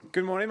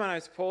Good morning, my name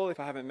is Paul,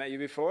 if I haven't met you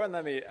before, and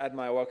let me add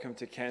my welcome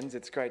to Ken's.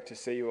 It's great to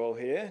see you all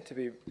here, to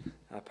be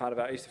part of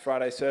our Easter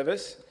Friday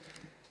service.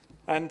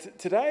 And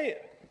today,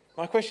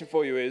 my question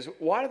for you is,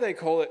 why do they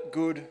call it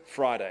Good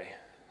Friday?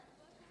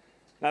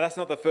 Now, that's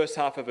not the first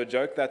half of a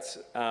joke, that's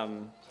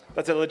a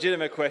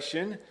legitimate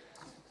question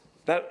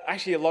that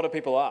actually a lot of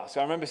people ask.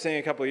 I remember seeing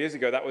a couple of years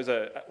ago, that was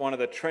one of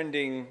the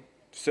trending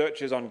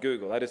searches on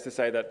Google. That is to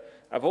say that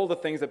of all the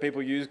things that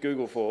people use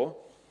Google for,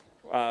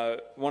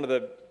 one of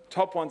the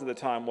top ones at the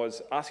time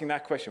was asking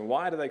that question,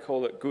 why do they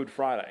call it Good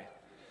Friday?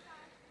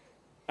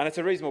 And it's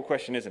a reasonable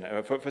question, isn't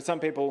it? For some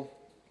people,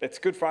 it's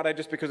Good Friday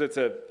just because it's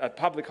a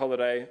public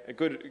holiday, a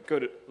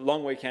good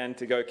long weekend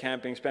to go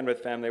camping, spend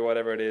with family,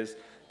 whatever it is.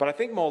 But I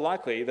think more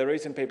likely, the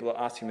reason people are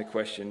asking the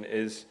question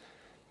is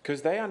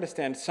because they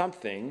understand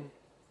something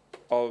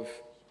of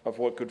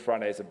what Good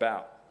Friday is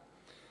about.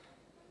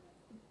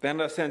 They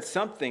understand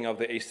something of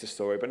the Easter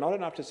story, but not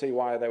enough to see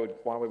why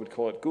we would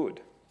call it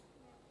good.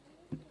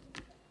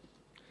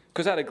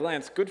 Because at a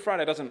glance, Good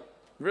Friday doesn't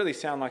really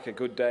sound like a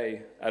good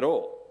day at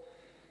all.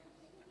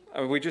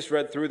 We just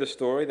read through the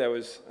story. There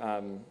was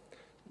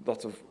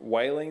lots of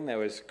wailing. There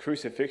was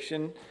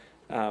crucifixion.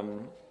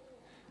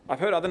 I've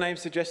heard other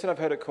names suggested. I've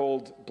heard it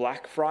called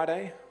Black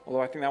Friday,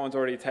 although I think that one's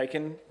already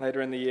taken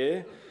later in the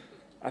year.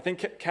 I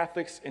think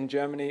Catholics in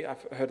Germany,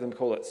 I've heard them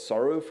call it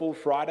Sorrowful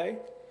Friday,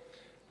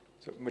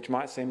 which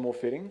might seem more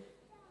fitting.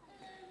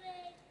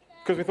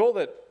 Because with all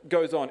that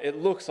goes on, it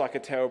looks like a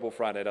terrible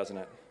Friday, doesn't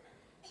it?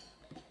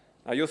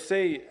 You'll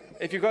see,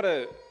 if you've got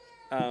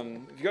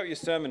your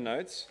sermon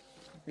notes,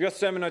 if you've got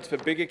sermon notes for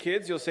bigger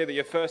kids, you'll see that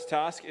your first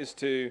task is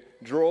to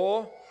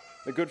draw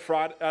the Good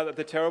Friday,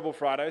 the terrible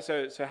Friday.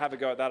 So have a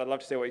go at that. I'd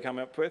love to see what you come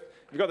up with.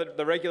 If you've got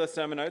the regular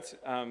sermon notes,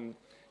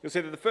 you'll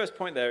see that the first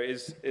point there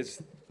is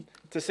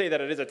to see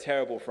that it is a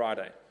terrible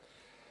Friday.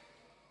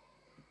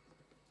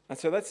 And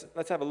so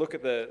let's have a look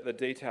at the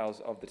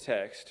details of the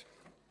text.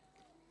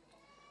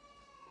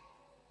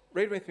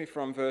 Read with me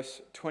from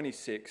verse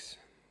 26.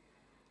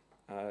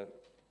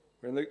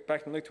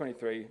 Back in Luke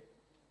 23,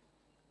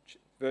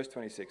 verse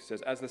 26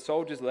 says, "As the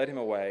soldiers led him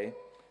away,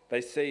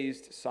 they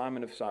seized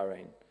Simon of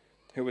Cyrene,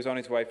 who was on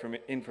his way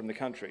from the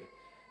country,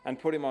 and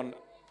put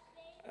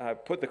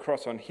the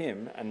cross on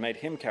him and made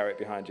him carry it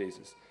behind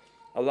Jesus.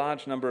 A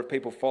large number of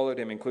people followed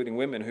him, including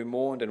women who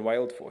mourned and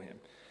wailed for him."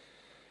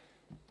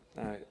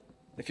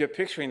 If you're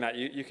picturing that,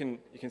 you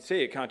can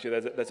see it, can't you?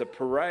 There's a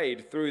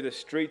parade through the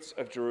streets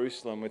of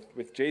Jerusalem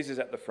with Jesus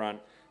at the front,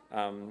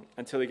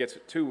 until he gets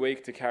too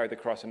weak to carry the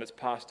cross, and it's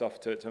passed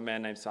off to a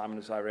man named Simon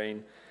of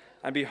Cyrene.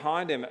 And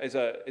behind him is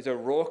a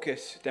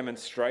raucous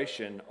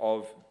demonstration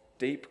of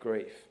deep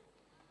grief,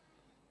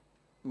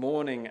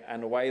 mourning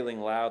and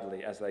wailing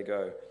loudly as they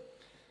go.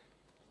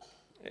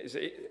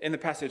 In the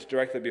passage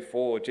directly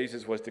before,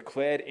 Jesus was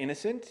declared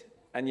innocent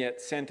and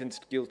yet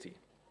sentenced guilty.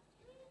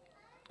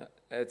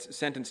 It's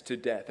sentenced to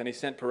death, and he's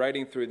sent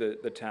parading through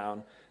the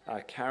town,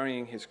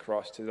 carrying his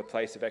cross to the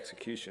place of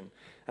execution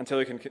until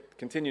he can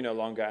continue no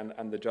longer,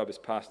 and the job is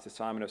passed to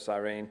Simon of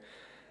Cyrene.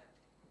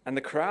 And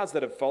the crowds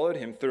that have followed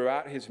him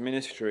throughout his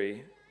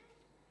ministry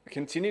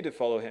continue to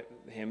follow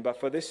him, but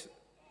for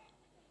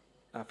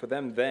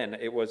them then,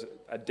 it was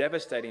a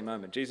devastating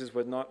moment. Jesus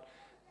was not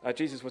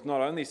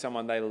only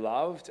someone they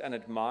loved and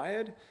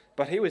admired,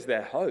 but he was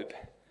their hope.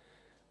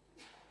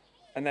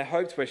 And their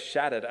hopes were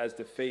shattered as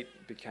defeat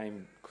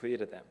became clear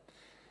to them.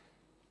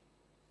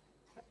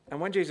 And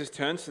when Jesus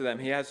turns to them,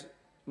 he has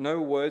no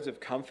words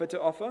of comfort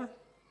to offer.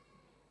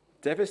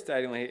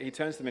 Devastatingly, he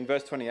turns to them in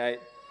verse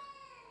 28,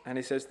 and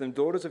he says to them,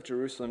 "Daughters of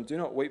Jerusalem, do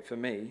not weep for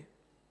me.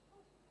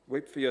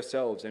 Weep for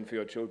yourselves and for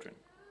your children."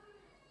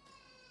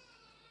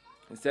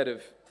 Instead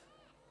of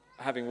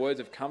having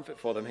words of comfort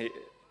for them, he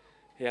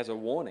has a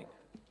warning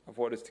of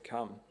what is to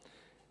come.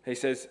 He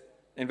says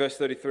in verse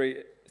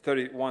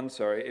 31,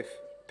 if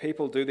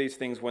people do these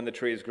things when the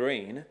tree is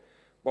green,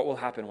 what will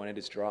happen when it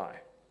is dry?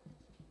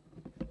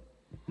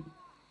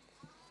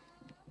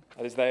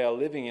 That is, they are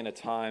living in a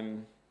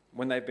time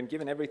when they've been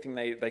given everything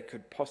they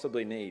could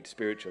possibly need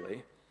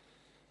spiritually.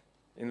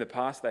 In the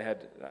past, they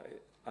had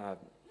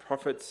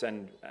prophets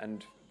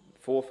and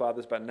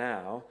forefathers, but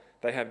now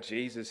they have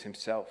Jesus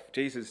himself.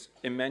 Jesus,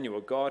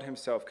 Emmanuel, God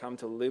himself, come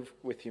to live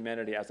with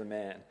humanity as a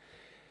man.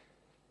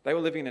 They were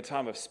living in a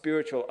time of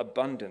spiritual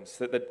abundance,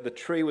 that the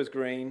tree was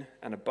green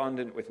and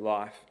abundant with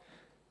life,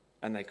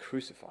 and they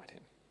crucified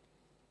him.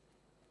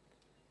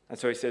 And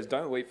so he says,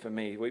 "Don't weep for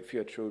me, weep for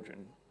your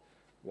children."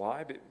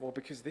 Why? Well,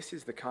 because this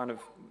is the kind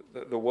of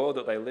the world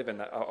that they live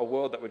in, a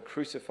world that would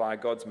crucify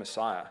God's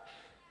Messiah.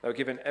 They were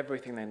given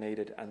everything they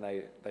needed, and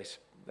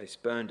they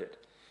spurned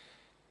it.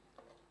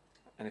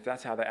 And if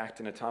that's how they act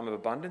in a time of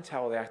abundance,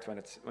 how will they act when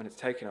it's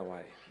taken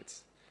away?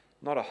 It's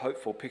not a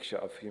hopeful picture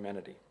of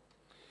humanity.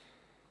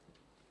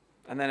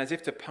 And then, as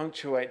if to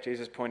punctuate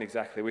Jesus' point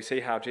exactly, we see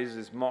how Jesus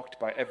is mocked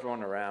by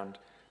everyone around.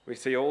 We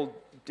see all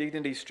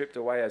dignity stripped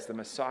away as the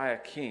Messiah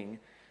King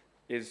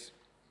is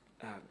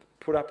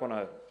put up on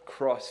a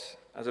cross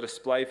as a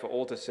display for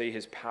all to see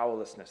his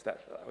powerlessness.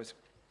 That was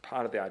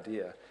part of the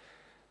idea.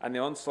 And the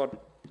onslaught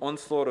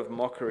onslaught of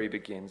mockery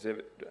begins.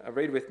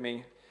 Read with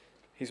me.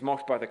 He's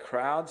mocked by the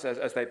crowds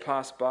as they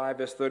pass by.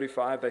 Verse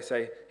 35, they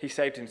say, he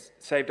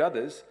saved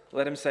others.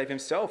 Let him save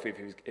himself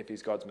if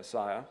he's God's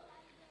Messiah.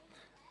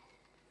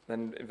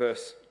 Then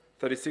verse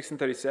 36 and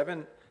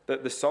 37,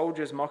 the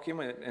soldiers mock him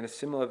in a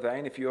similar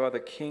vein. If you are the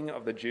king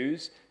of the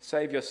Jews,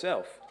 save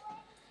yourself.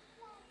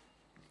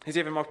 He's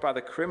even mocked by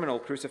the criminal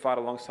crucified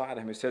alongside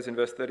him, who says in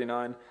verse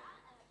 39,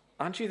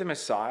 aren't you the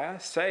Messiah?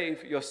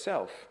 Save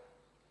yourself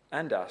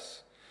and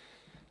us.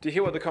 Do you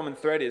hear what the common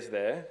thread is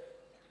there?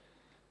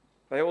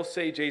 They all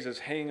see Jesus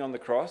hanging on the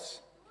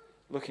cross,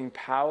 looking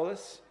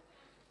powerless.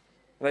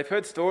 They've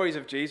heard stories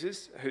of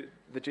Jesus,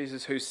 the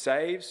Jesus who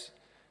saves,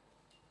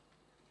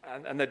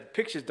 and the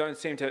pictures don't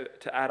seem to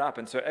add up.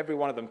 And so every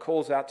one of them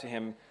calls out to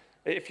him,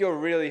 if you're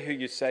really who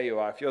you say you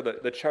are, if you're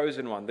the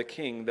chosen one, the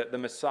king, the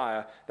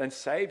Messiah, then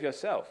save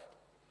yourself.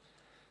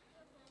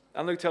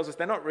 And Luke tells us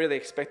they're not really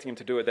expecting him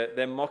to do it.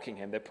 They're mocking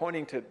him. They're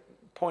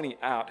pointing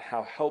out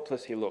how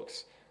helpless he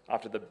looks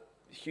after the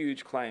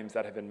huge claims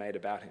that have been made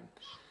about him.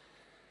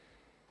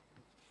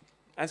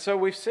 And so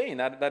we've seen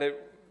that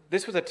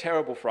this was a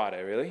terrible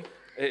Friday, really.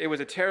 It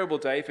was a terrible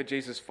day for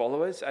Jesus'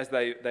 followers as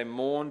they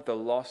mourned the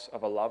loss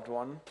of a loved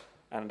one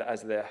and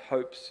as their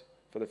hopes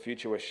for the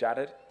future were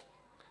shattered.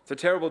 It's a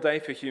terrible day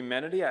for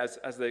humanity as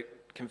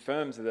it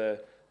confirms the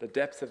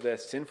depth of their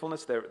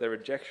sinfulness, their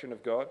rejection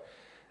of God.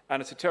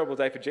 And it's a terrible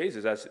day for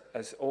Jesus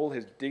as all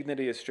his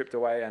dignity is stripped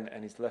away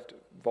and he's left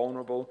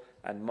vulnerable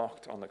and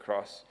mocked on the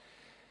cross.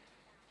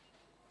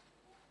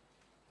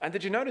 And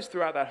did you notice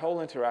throughout that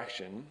whole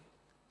interaction,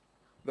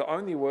 the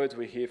only words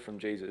we hear from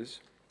Jesus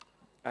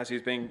as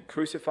he's being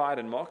crucified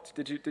and mocked,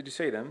 did you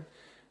see them?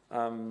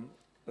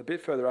 A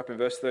bit further up in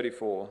verse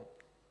 34,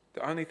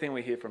 the only thing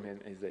we hear from him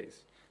is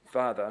these: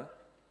 Father,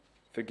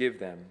 forgive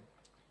them,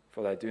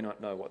 for they do not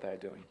know what they are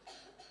doing.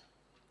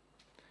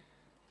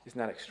 Isn't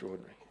that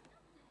extraordinary?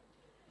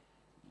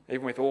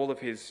 Even with all of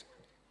his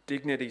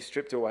dignity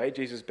stripped away,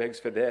 Jesus begs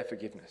for their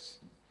forgiveness.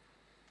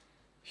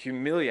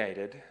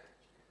 Humiliated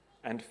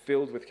and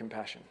filled with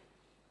compassion.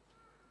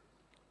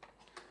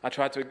 I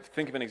tried to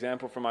think of an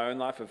example from my own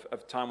life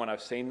of time when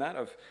I've seen that,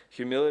 of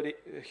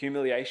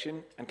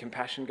humiliation and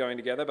compassion going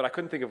together, but I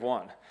couldn't think of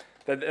one.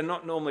 They're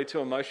not normally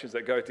two emotions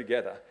that go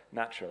together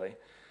naturally.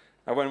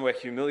 And when we're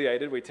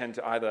humiliated, we tend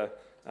to either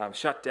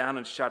shut down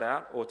and shut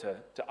out or to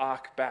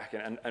arc back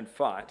and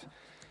fight.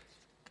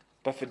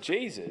 But for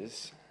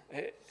Jesus,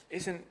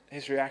 isn't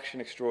his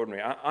reaction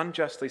extraordinary?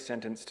 Unjustly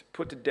sentenced,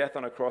 put to death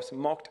on a cross,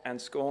 mocked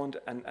and scorned,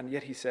 and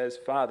yet he says,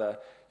 Father,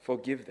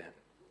 forgive them,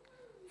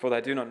 for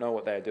they do not know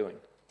what they are doing.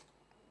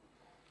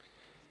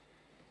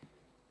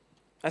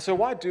 And so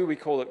why do we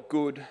call it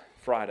Good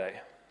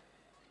Friday?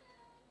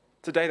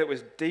 It's a day that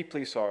was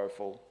deeply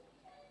sorrowful,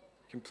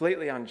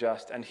 completely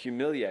unjust and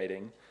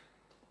humiliating,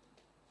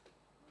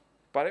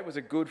 but it was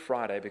a Good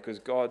Friday because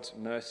God's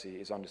mercy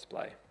is on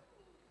display.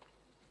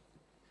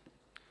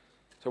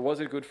 So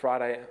was it a Good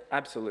Friday?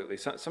 Absolutely.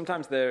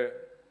 Sometimes there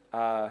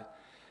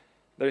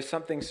is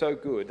something so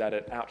good that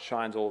it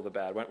outshines all the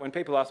bad. When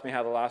people ask me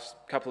how the last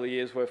couple of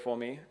years were for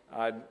me,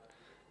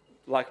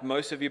 like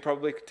most of you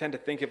probably tend to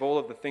think of all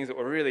of the things that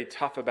were really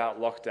tough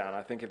about lockdown.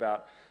 I think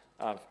about,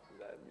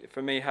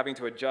 for me, having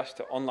to adjust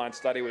to online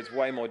study was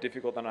way more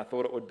difficult than I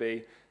thought it would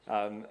be.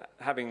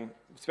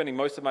 Spending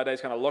most of my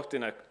days kind of locked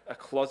in a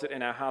closet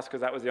in our house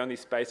because that was the only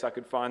space I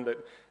could find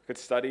that could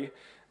study.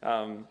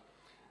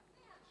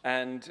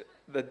 And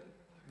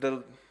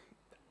the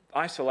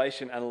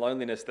isolation and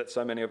loneliness that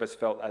so many of us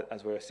felt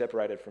as we were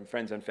separated from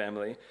friends and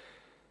family.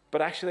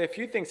 But actually a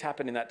few things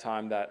happened in that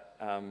time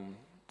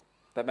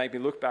that made me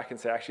look back and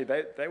say, actually,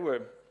 they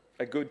were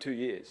a good 2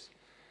 years.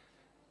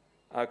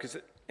 Because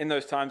in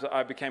those times,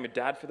 I became a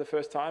dad for the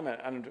first time,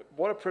 and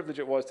what a privilege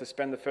it was to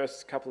spend the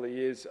first couple of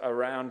years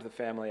around the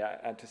family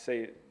and to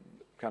see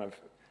kind of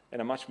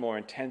in a much more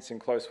intense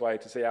and close way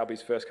to see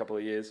Albie's first couple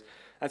of years.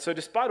 And so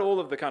despite all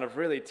of the kind of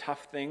really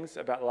tough things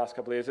about the last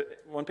couple of years,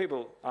 when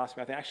people ask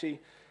me,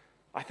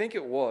 I think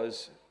it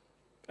was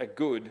a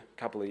good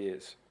couple of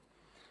years.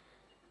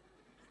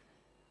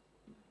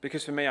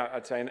 Because for me,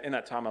 I'd say in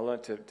that time I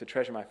learned to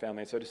treasure my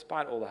family. And so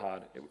despite all the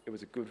hard, it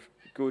was a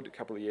good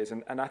couple of years.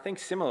 And I think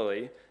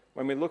similarly,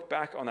 when we look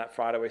back on that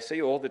Friday, we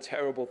see all the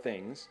terrible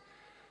things.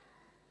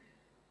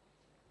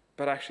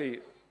 But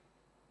actually,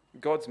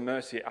 God's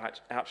mercy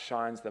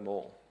outshines them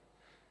all.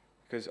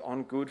 Because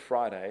on Good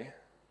Friday,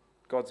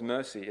 God's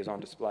mercy is on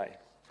display.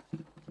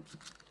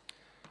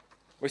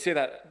 We see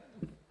that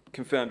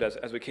confirmed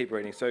as we keep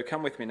reading. So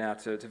come with me now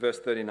to verse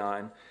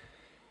 39.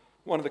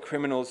 One of the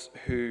criminals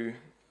who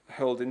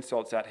hurled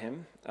insults at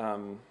him.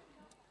 One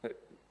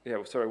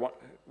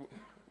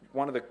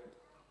of the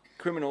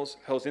criminals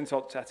hurls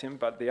insults at him,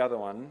 but the other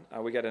one,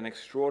 we get an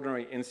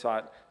extraordinary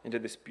insight into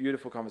this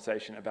beautiful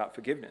conversation about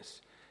forgiveness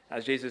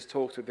as Jesus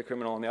talks with the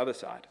criminal on the other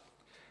side.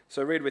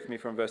 So read with me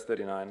from verse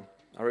 39.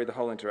 I'll read the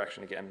whole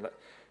interaction again.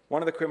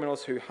 One of the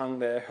criminals who hung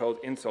there hurled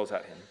insults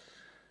at him.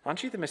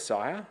 Aren't you the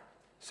Messiah?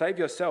 Save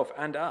yourself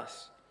and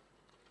us.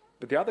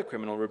 But the other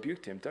criminal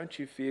rebuked him. Don't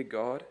you fear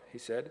God, he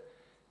said,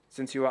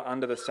 since you are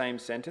under the same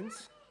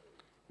sentence?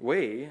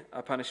 We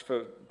are punished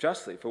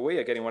justly, for we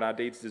are getting what our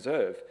deeds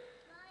deserve.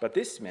 But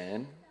this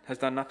man has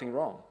done nothing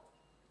wrong."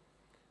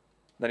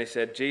 Then he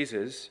said,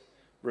 "Jesus,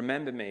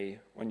 remember me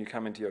when you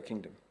come into your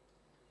kingdom."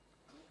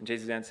 And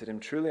Jesus answered him,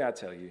 "Truly I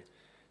tell you,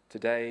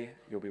 today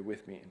you'll be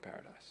with me in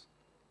paradise."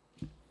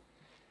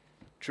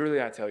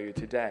 Truly I tell you,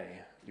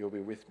 today you'll be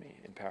with me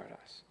in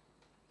paradise.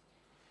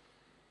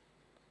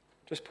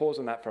 Just pause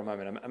on that for a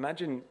moment.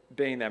 Imagine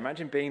being there.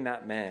 Imagine being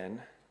that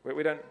man.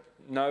 We don't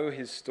know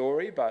his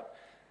story, but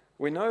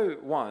we know,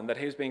 one, that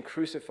he was being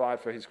crucified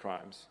for his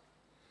crimes.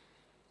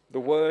 The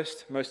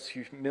worst, most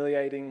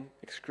humiliating,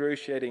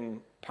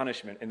 excruciating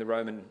punishment in the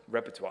Roman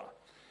repertoire.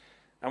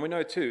 And we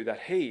know too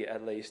that he,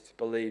 at least,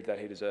 believed that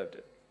he deserved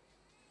it.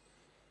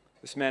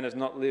 This man has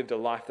not lived a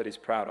life that he's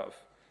proud of.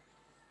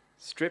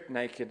 Stripped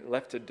naked,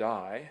 left to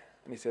die,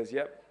 and he says,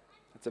 "Yep,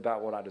 that's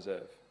about what I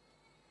deserve."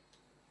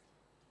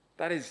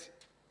 That is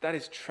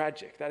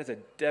tragic. That is a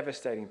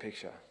devastating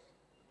picture.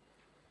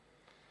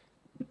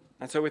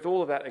 And so with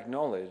all of that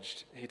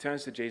acknowledged, he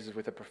turns to Jesus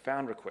with a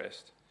profound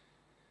request.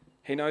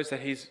 He knows that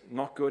he's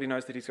not good. He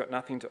knows that he's got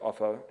nothing to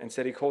offer.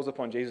 Instead, he calls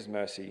upon Jesus'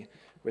 mercy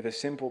with a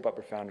simple but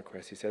profound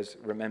request. He says,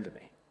 "Remember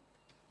me.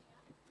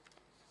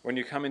 When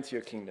you come into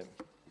your kingdom,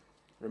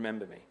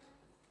 remember me."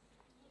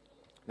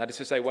 That is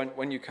to say,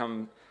 when you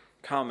come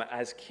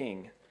as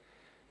king.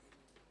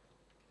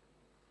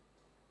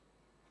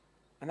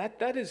 And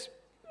that is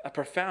a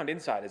profound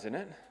insight, isn't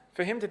it?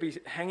 For him to be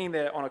hanging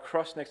there on a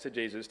cross next to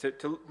Jesus,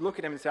 to look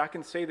at him and say, "I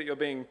can see that you're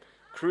being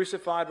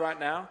crucified right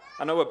now.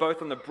 I know we're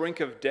both on the brink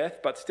of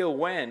death, but still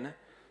when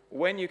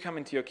you come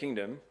into your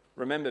kingdom,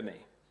 remember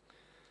me."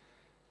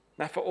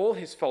 Now, for all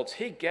his faults,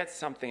 he gets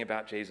something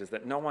about Jesus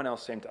that no one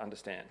else seemed to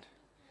understand.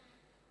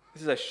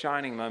 This is a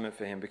shining moment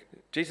for him.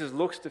 Jesus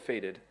looks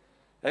defeated.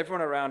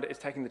 Everyone around is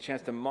taking the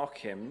chance to mock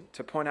him,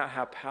 to point out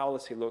how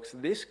powerless he looks.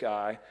 This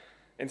guy,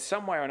 in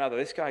some way or another,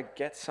 this guy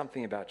gets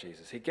something about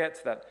Jesus. He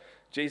gets that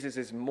Jesus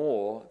is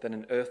more than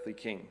an earthly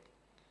king.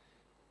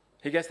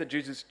 He gets that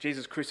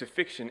Jesus'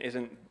 crucifixion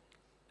isn't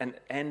an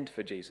end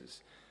for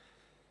Jesus.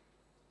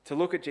 To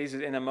look at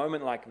Jesus in a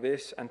moment like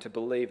this and to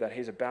believe that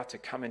he's about to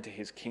come into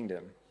his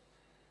kingdom,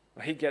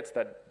 well, he gets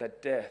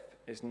that death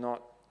is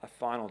not a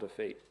final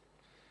defeat.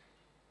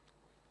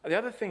 The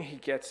other thing he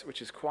gets,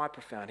 which is quite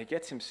profound, he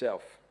gets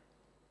himself.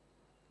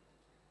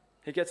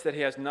 He gets that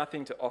he has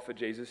nothing to offer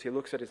Jesus. He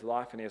looks at his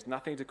life and he has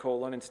nothing to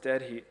call on.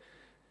 Instead, he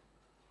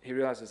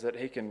realizes that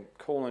he can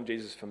call on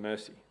Jesus for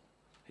mercy.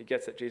 He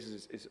gets that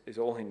Jesus is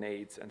all he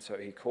needs, and so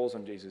he calls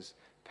on Jesus'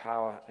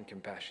 power and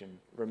compassion.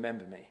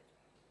 "Remember me."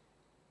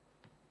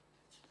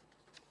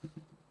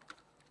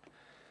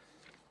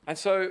 And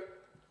so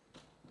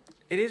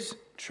it is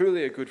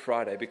truly a Good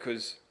Friday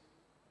because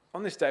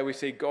on this day we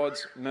see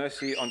God's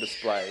mercy on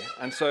display.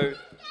 And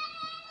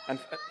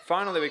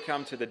finally we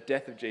come to the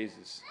death of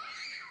Jesus,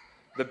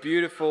 the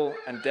beautiful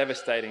and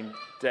devastating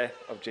death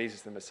of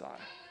Jesus the Messiah.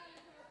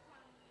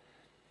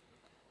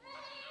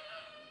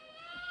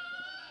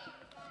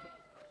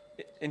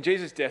 In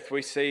Jesus' death,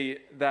 we see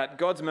that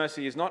God's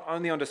mercy is not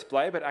only on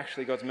display, but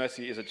actually God's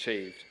mercy is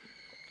achieved.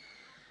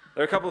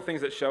 There are a couple of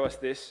things that show us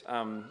this.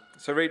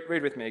 So read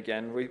with me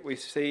again. We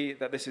see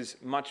that this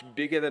is much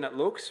bigger than it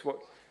looks.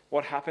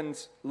 What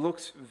happens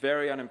looks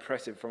very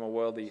unimpressive from a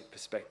worldly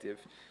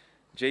perspective.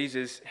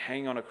 Jesus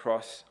hanging on a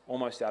cross,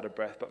 almost out of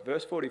breath. But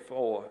verse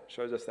 44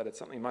 shows us that it's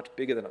something much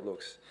bigger than it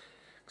looks.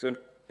 So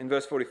in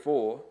verse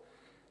 44,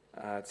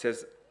 it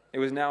says, "It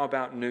was now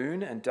about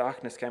noon, and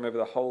darkness came over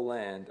the whole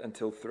land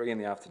until 3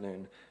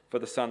 p.m, for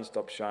the sun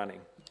stopped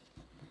shining."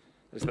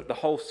 It's that the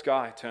whole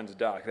sky turns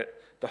dark, that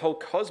the whole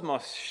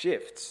cosmos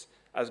shifts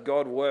as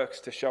God works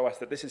to show us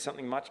that this is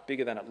something much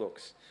bigger than it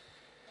looks.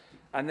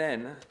 And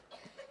then,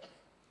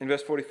 in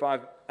verse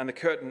 45, "And the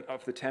curtain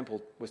of the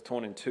temple was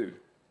torn in two."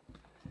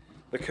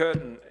 The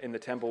curtain in the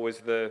temple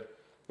was the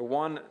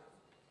one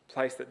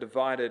place that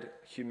divided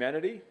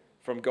humanity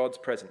from God's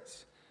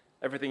presence.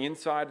 Everything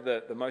inside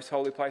the most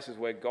holy place is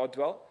where God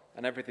dwelt,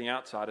 and everything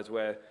outside is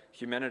where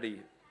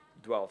humanity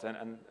dwelt.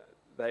 And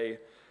they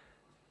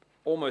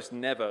almost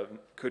never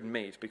could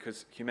meet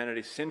because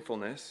humanity's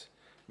sinfulness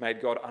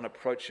made God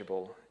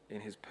unapproachable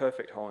in his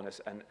perfect holiness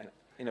and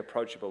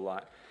inapproachable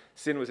light.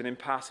 Sin was an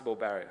impassable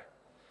barrier.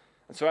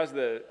 And so as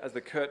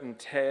the curtain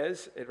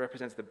tears, it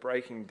represents the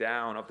breaking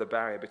down of the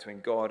barrier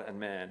between God and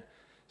man.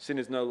 Sin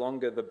is no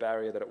longer the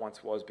barrier that it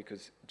once was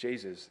because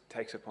Jesus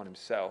takes upon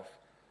himself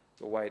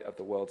the weight of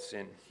the world's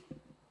sin.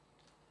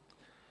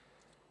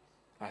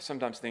 I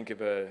sometimes think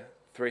of a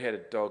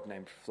three-headed dog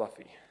named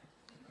Fluffy.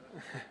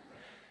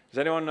 Does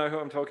anyone know who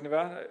I'm talking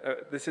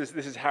about? This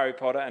is Harry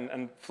Potter,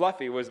 and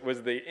Fluffy was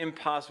the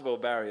impassable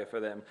barrier for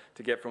them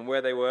to get from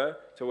where they were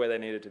to where they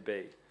needed to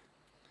be.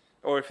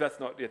 Or if that's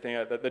not your thing,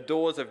 the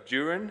doors of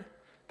Durin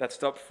that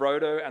stopped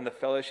Frodo and the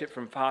Fellowship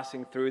from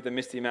passing through the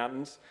Misty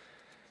Mountains.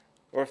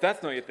 Or if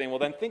that's not your thing, well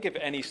then think of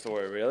any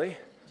story, really.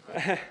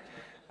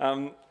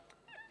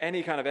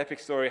 Any kind of epic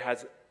story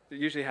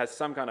usually has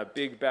some kind of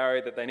big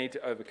barrier that they need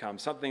to overcome,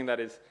 something that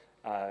is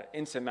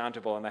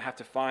insurmountable and they have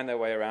to find their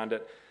way around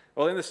it.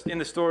 Well, in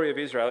the story of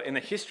Israel, in the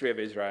history of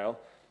Israel,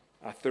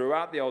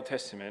 throughout the Old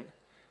Testament,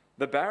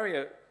 the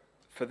barrier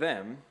for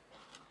them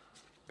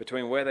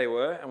between where they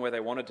were and where they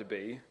wanted to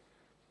be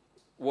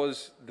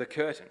was the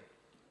curtain.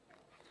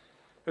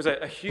 It was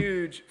a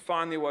huge,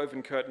 finely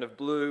woven curtain of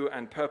blue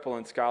and purple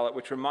and scarlet,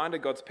 which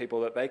reminded God's people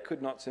that they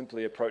could not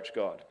simply approach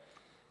God,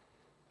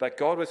 that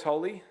God was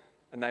holy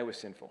and they were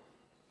sinful.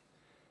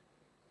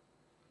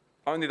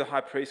 Only the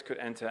high priest could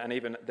enter, and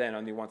even then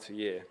only once a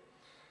year.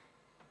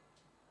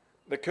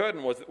 The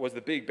curtain was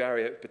the big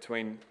barrier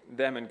between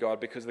them and God,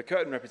 because the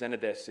curtain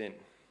represented their sin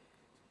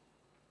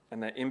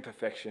and their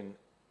imperfection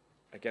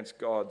against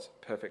God's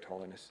perfect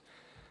holiness.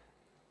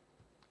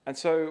 And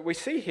so we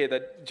see here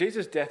that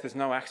Jesus' death is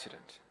no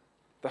accident.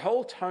 The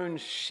whole tone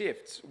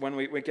shifts when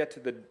we get to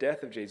the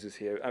death of Jesus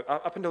here.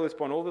 Up until this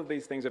point, all of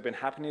these things have been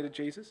happening to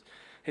Jesus.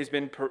 He's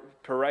been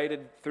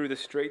paraded through the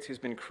streets. He's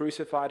been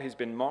crucified. He's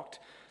been mocked.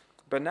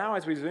 But now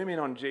as we zoom in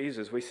on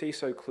Jesus, we see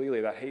so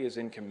clearly that he is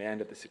in command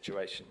of the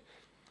situation.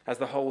 As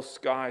the whole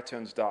sky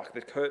turns dark,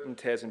 the curtain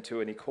tears in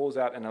two, and he calls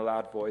out in a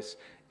loud voice,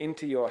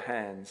 "Into your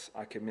hands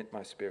I commit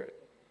my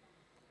spirit."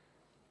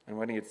 And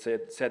when he had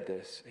said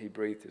this, he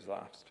breathed his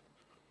last.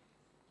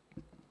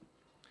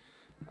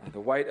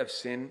 The weight of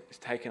sin is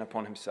taken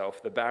upon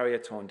himself, the barrier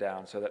torn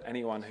down, so that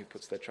anyone who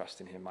puts their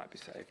trust in him might be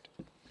saved.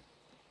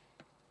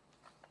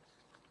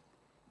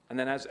 And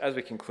then as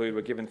we conclude,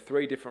 we're given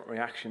 3 different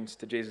reactions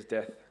to Jesus'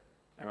 death,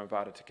 and we're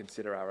invited to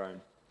consider our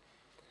own.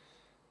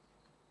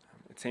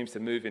 It seems to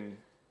move in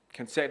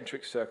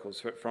concentric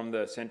circles, from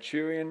the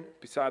centurion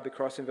beside the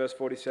cross in verse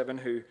 47,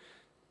 who,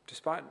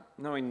 despite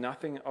knowing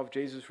nothing of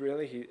Jesus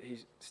really,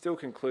 he still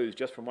concludes,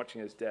 just from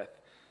watching his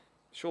death,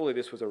 surely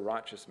this was a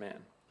righteous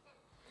man.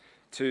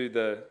 To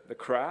the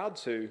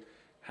crowds who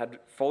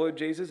had followed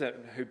Jesus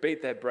and who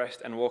beat their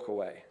breast and walk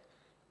away.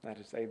 That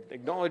is, they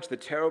acknowledge the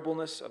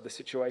terribleness of the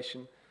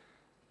situation,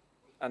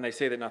 and they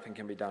see that nothing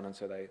can be done, and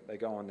so they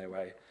go on their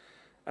way.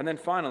 And then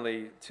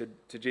finally,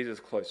 to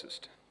Jesus'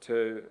 closest,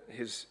 to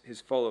his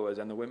followers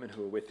and the women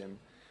who are with him.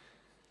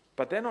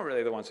 But they're not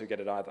really the ones who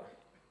get it either.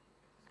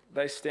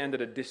 They stand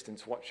at a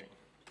distance watching,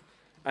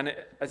 and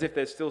as if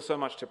there's still so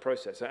much to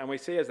process. And we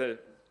see as the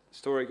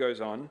story goes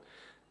on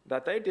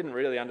that they didn't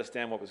really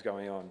understand what was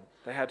going on.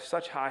 They had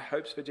such high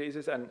hopes for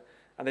Jesus, and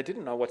they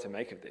didn't know what to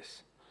make of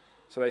this.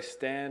 So they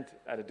stand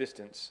at a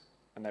distance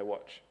and they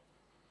watch.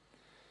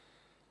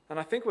 And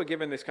I think we're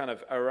given this kind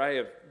of array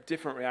of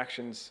different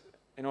reactions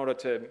in order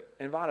to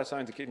invite us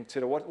own to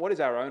consider what is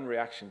our own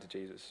reaction to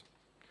Jesus.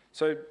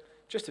 So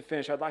just to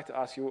finish, I'd like to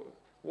ask you,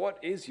 what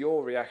is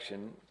your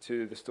reaction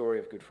to the story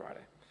of Good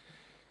Friday?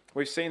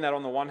 We've seen that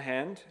on the one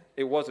hand,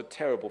 it was a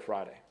terrible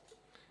Friday,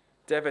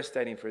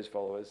 devastating for his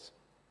followers,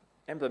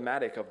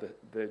 emblematic of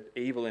the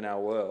evil in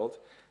our world,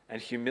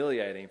 and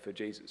humiliating for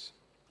Jesus.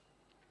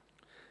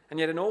 And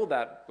yet in all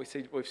that,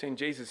 we've seen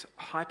Jesus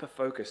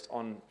hyper-focused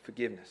on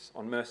forgiveness,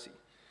 on mercy.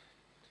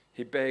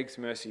 He begs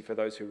mercy for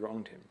those who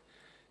wronged him.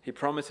 He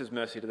promises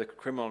mercy to the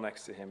criminal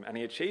next to him, and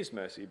he achieves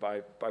mercy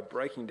by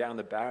breaking down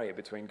the barrier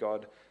between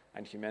God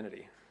and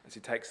humanity, as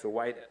he takes the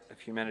weight of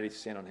humanity's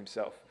sin on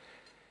himself,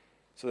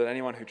 so that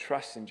anyone who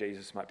trusts in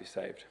Jesus might be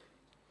saved.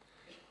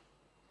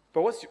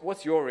 But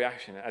what's your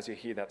reaction as you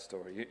hear that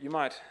story? You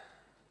might,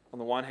 on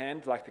the one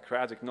hand, like the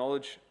crowds,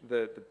 acknowledge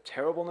the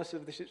terribleness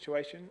of the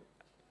situation,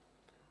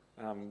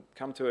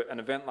 come to an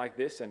event like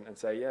this and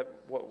say, yeah,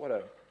 what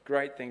a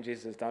great thing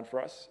Jesus has done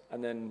for us,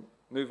 and then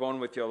move on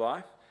with your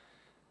life,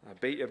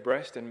 beat your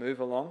breast and move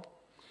along.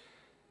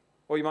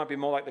 Or you might be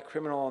more like the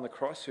criminal on the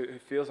cross who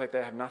feels like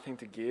they have nothing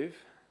to give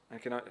and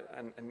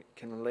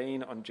can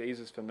lean on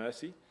Jesus for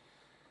mercy.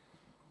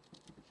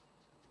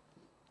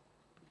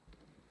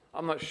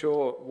 I'm not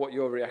sure what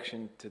your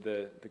reaction to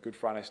the Good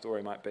Friday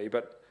story might be,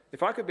 but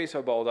if I could be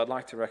so bold, I'd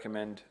like to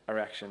recommend a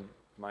reaction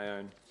of my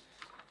own.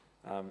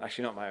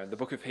 Actually, not my own. The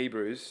book of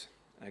Hebrews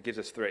gives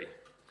us 3.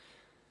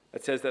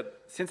 It says that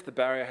since the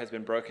barrier has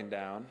been broken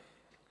down,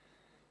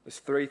 there's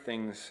 3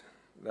 things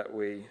that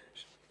we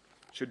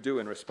should do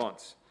in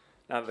response.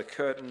 Now that the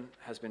curtain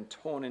has been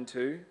torn in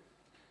two,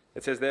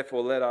 it says,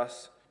 therefore, let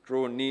us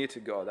draw near to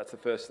God. That's the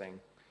first thing.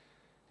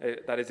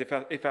 That is,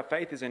 if our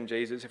faith is in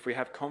Jesus, if we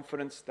have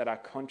confidence that our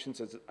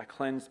consciences are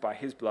cleansed by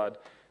his blood,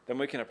 then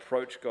we can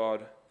approach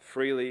God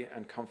freely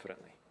and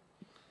confidently.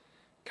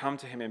 Come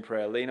to him in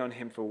prayer. Lean on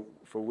him for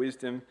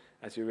wisdom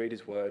as you read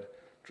his word.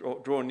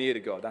 Draw near to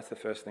God. That's the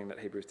first thing that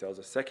Hebrews tells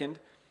us. Second,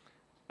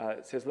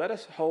 it says, let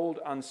us hold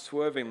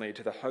unswervingly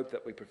to the hope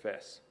that we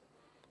profess.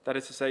 That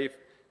is to say, if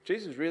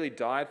Jesus really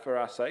died for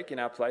our sake in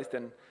our place,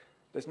 then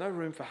there's no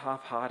room for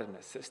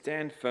half-heartedness. So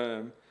stand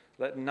firm.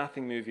 Let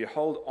nothing move you.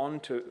 Hold on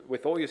to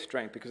with all your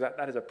strength, because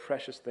that is a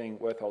precious thing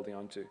worth holding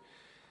on to.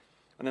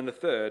 And then the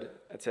third,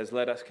 it says,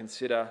 let us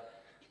consider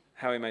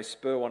how we may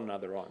spur one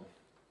another on.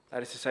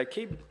 That is to say,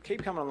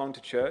 keep coming along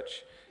to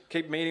church,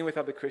 keep meeting with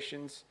other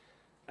Christians,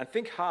 and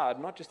think hard,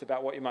 not just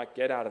about what you might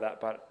get out of that,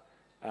 but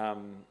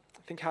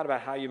think hard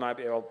about how you might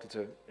be able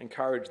to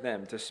encourage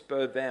them, to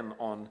spur them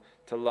on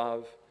to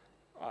love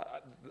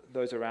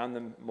those around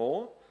them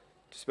more,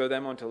 to spur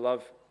them on to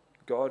love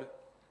God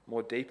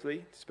more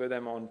deeply, to spur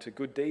them on to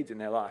good deeds in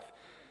their life.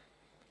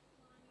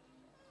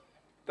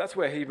 That's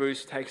where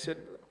Hebrews takes it.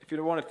 If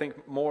you want to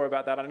think more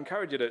about that, I'd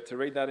encourage you to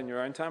read that in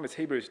your own time. It's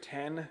Hebrews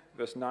 10,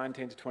 verse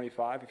 19 to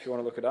 25, if you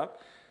want to look it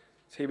up.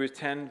 It's Hebrews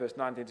 10, verse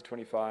 19 to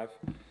 25.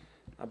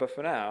 But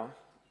for now,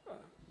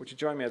 would you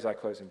join me as I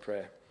close in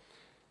prayer?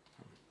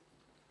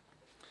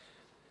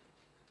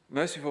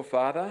 Merciful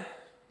Father,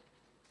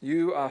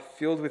 you are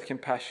filled with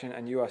compassion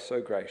and you are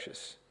so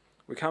gracious.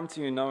 We come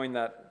to you knowing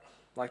that,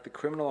 like the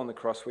criminal on the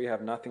cross, we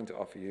have nothing to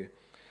offer you.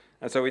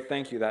 And so we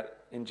thank you that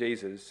in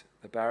Jesus,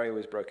 the barrier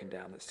was broken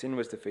down, that sin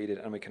was defeated,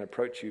 and we can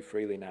approach you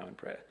freely now in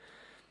prayer.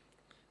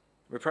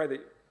 We pray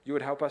that you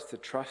would help us to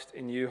trust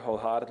in you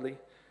wholeheartedly,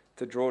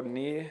 to draw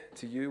near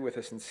to you with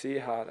a sincere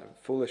heart and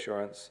full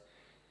assurance,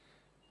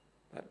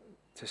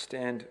 to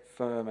stand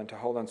firm and to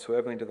hold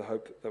unswervingly to the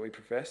hope that we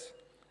profess,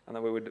 and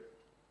that we would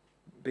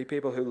be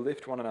people who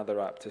lift one another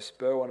up, to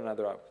spur one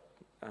another up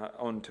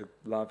on to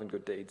love and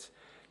good deeds.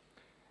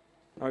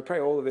 And we pray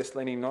all of this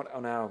leaning not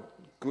on our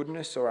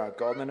goodness or our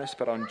godliness,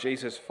 but on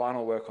Jesus'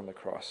 final work on the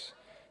cross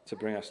to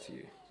bring us to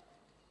you.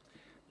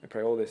 We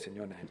pray all this in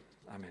your name.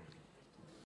 Amen.